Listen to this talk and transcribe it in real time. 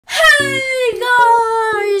Hey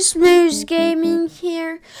guys, Moose Gaming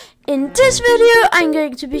here. In this video I'm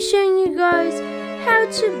going to be showing you guys how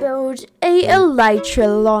to build a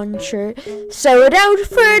Elytra launcher. So without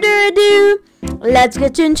further ado, let's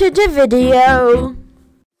get into the video.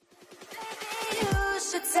 You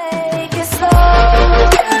should take it slow.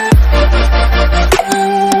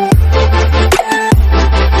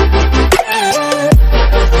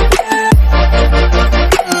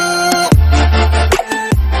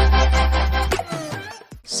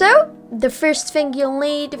 So, the first thing you'll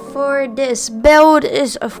need for this build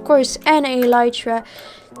is, of course, an Elytra.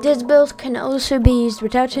 This build can also be used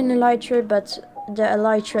without an Elytra, but the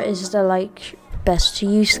Elytra is the best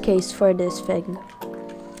use case for this thing.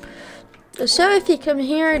 So if you come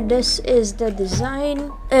here, this is the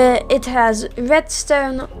design. It has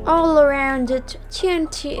redstone all around it,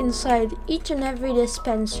 TNT inside each and every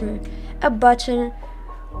dispenser, a button,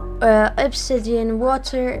 obsidian,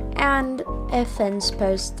 water, and a fence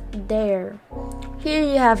post there. Here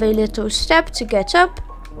you have a little step to get up,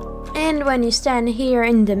 and when you stand here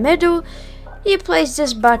in the middle, you place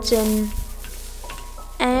this button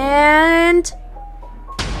and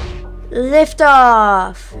lift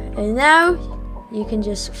off. And now you can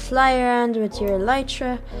just fly around with your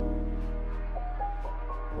Elytra.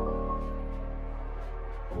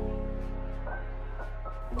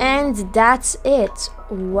 And that's it.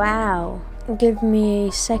 Wow. Give me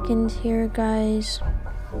a second here, guys.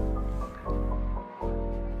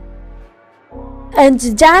 And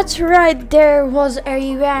that right there was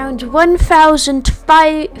around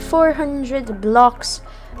 1,400 blocks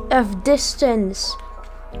of distance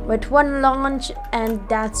with one launch, and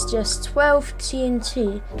that's just 12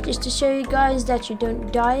 TNT. Just to show you guys that you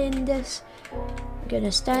don't die in this, I'm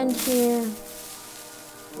gonna stand here.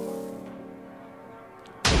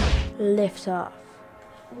 Lift off.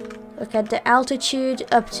 Look at the altitude,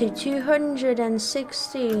 up to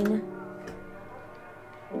 216,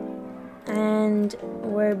 and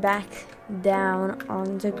we're back down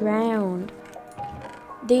on the ground.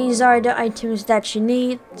 These are the items that you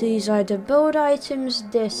need. These are the build items.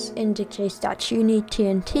 This indicates that you need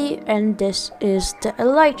TNT, and this is the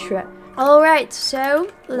Elytra. Alright, so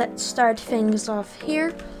let's start things off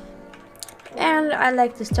here. And I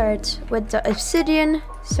like to start with the obsidian.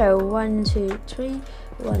 So 1, 2, 3,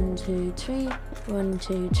 1, 2, 3, 1,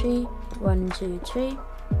 2, 3, 1, 2, 3.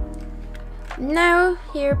 Now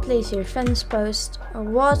here place your fence post,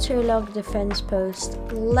 waterlog the fence post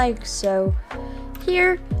like so.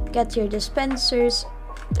 Here get your dispensers.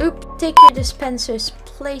 Take your dispensers,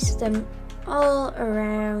 place them all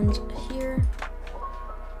around here,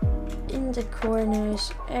 in the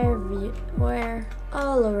corners, everywhere,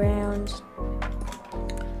 all around.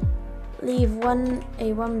 Leave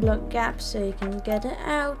a one block gap so you can get it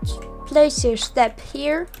out. Place your step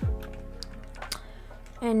here,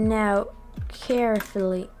 and now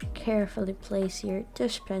carefully place your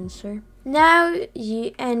dispenser. Now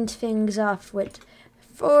you end things off with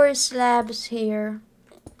 4 slabs here,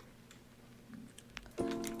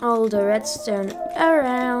 all the redstone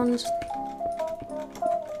around,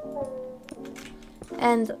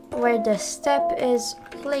 and where the step is,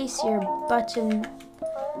 place your button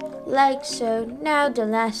like so. Now the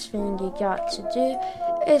last thing you got to do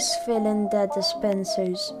is fill in the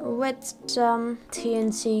dispensers with some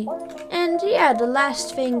TNT. And yeah, the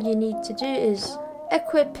last thing you need to do is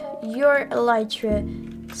equip your Elytra,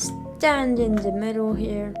 stand in the middle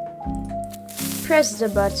here, press the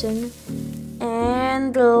button,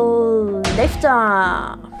 and lift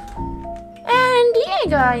off. And yeah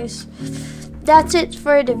guys, that's it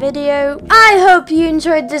for the video. I hope you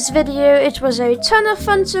enjoyed this video. It was a ton of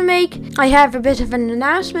fun to make. I have a bit of an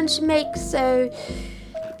announcement to make, so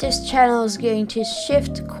this channel is going to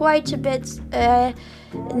shift quite a bit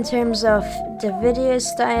in terms of the video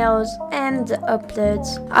styles and the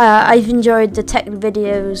uploads. I've enjoyed the tech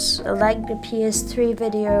videos, like the PS3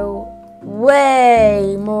 video,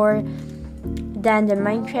 way more than the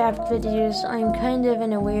Minecraft videos. I'm kind of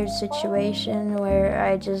in a weird situation where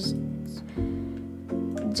I just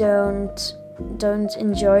don't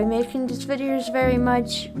enjoy making these videos very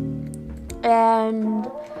much, and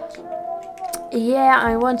yeah,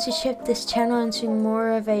 I want to shift this channel into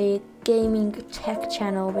more of a gaming tech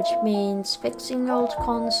channel, which means fixing old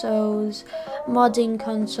consoles, modding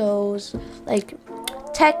consoles, like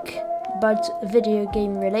tech but video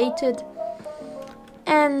game related.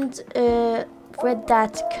 And with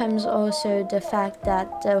that comes also the fact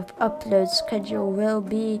that the upload schedule will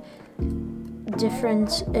be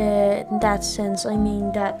different in that sense. I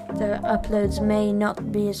mean that the uploads may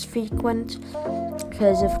not be as frequent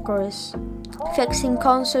because of course fixing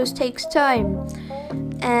consoles takes time,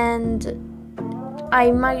 and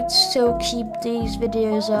I might still keep these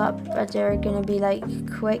videos up, but they're gonna be like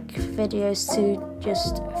quick videos to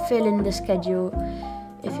just fill in the schedule,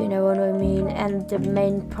 if you know what I mean, and the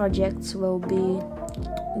main projects will be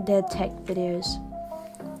the tech videos.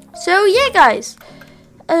 So yeah guys,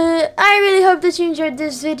 I really hope that you enjoyed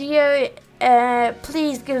this video.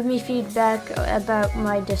 Please give me feedback about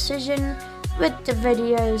my decision with the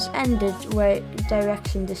videos and the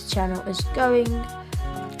direction this channel is going.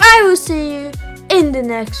 I will see you in the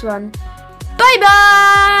next one. Bye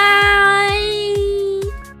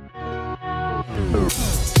bye!